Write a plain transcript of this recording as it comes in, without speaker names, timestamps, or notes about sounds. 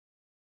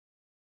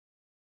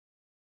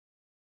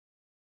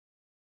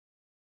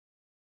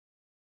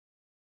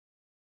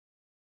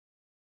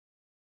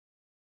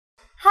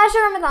How's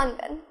your Ramadan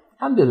been?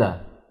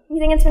 Alhamdulillah. You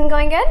think it's been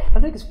going good? I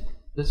think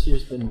this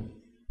year's been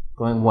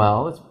going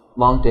well. It's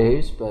long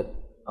days, but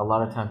a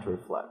lot of time to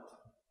reflect.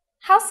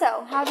 How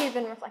so? How have you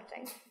been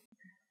reflecting?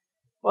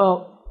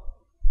 Well,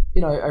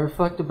 I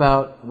reflect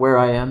about where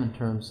I am in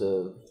terms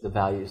of the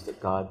values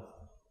that God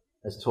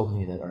has told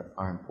me that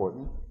are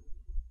important,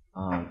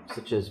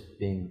 such as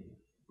being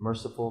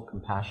merciful,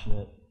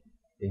 compassionate,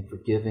 being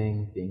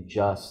forgiving, being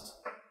just.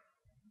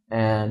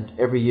 And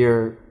every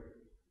year,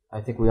 I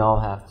think we all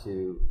have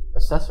to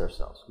assess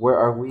ourselves. Where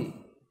are we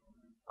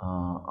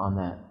on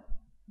that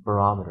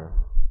barometer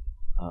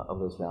of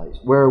those values?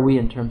 Where are we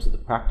in terms of the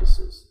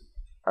practices?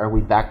 Are we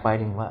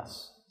backbiting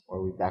less? Or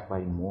are we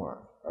backbiting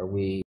more? Are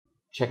we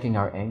checking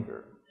our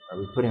anger? Are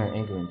we putting our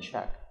anger in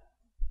check?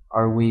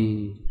 Are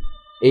we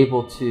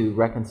able to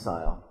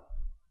reconcile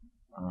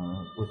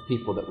with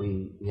people that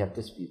we have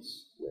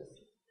disputes with?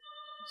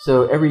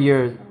 So every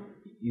year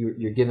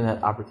you're given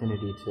that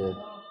opportunity to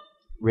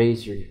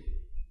raise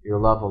your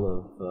level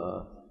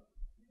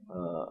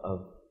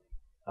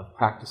of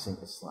practicing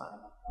Islam,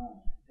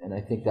 and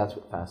I think that's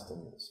what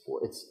fasting is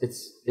for.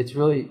 It's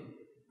really,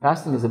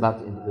 fasting is about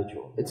the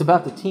individual. It's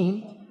about the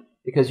team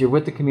because you're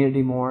with the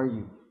community more.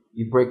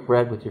 You break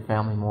bread with your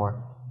family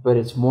more, but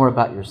it's more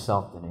about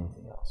yourself than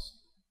anything else.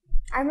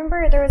 I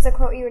remember there was a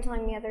quote you were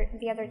telling me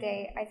the other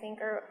day, I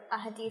think, or a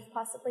hadith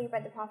possibly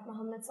by the Prophet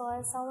Muhammad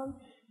Salam,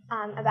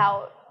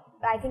 about,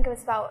 I think it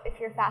was about if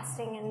you're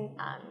fasting and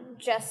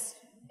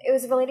it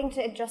was relating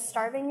to just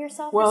starving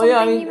yourself or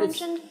something you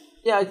mentioned?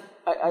 I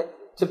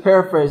to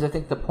paraphrase, I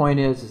think the point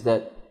is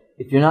that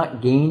if you're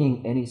not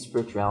gaining any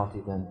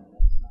spirituality, then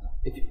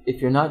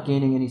if you're not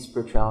gaining any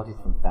spirituality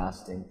from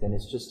fasting, then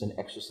it's just an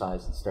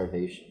exercise in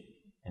starvation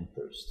and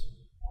thirst.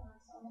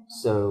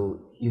 So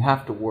you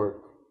have to work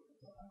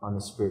on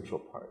the spiritual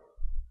part.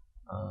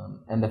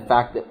 And the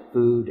fact that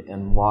food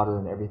and water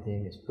and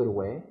everything is put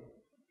away,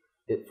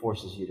 it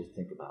forces you to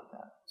think about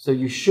that. So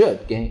you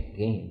should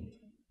gain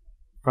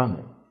from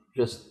it,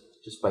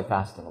 just by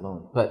fasting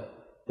alone. But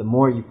the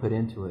more you put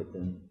into it,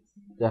 then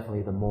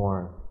definitely the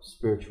more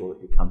spiritual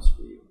it becomes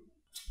for you.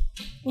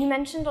 You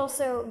mentioned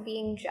also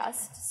being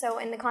just. So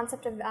in the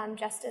concept of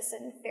justice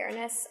and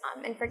fairness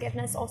and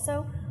forgiveness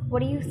also,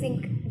 what do you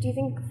think? Do you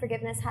think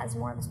forgiveness has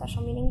more of a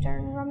special meaning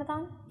during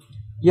Ramadan?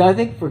 Yeah, I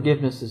think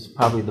forgiveness is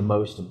probably the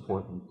most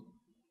important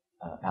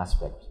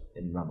aspect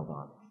in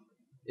Ramadan.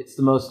 It's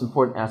the most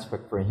important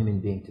aspect for a human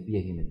being to be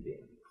a human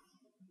being.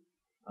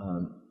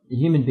 A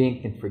human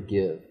being can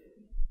forgive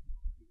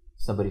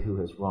somebody who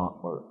has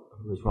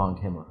wronged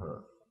him or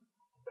her.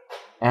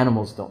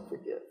 Animals don't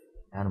forgive.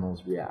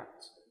 Animals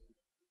react.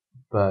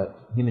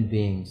 But human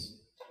beings,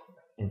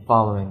 in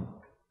following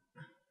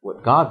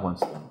what God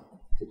wants them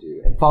to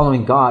do, and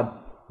following God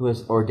who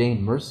has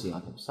ordained mercy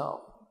on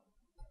himself,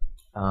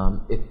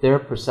 if their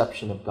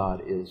perception of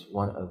God is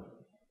one of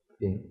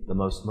being the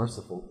most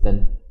merciful,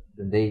 then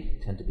they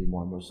tend to be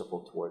more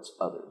merciful towards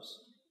others.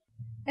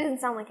 It doesn't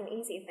sound like an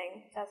easy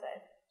thing, does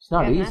it? It's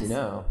not easy,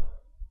 no.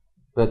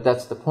 But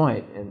that's the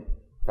point, and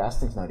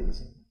fasting's not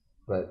easy.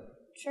 But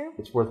sure,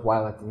 it's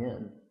worthwhile at the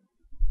end.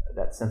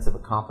 That sense of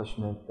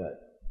accomplishment, that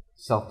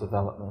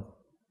self-development,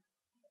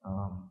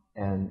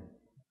 and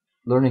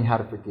learning how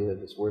to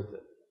forgive is worth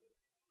it.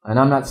 And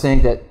I'm not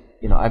saying that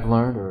I've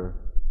learned or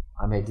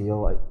I'm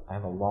ideal. I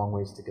have a long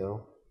ways to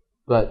go.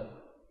 But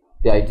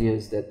the idea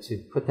is that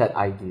to put that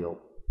ideal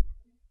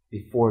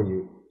before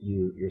you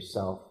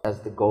yourself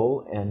as the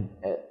goal, and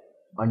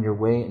on your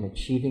way in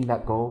achieving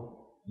that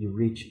goal, you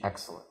reach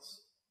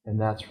excellence, and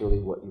that's really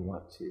what you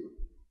want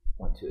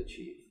to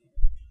achieve.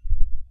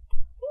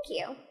 Thank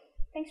you.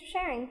 Thanks for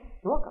sharing.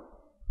 You're welcome.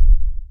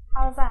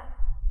 How was that?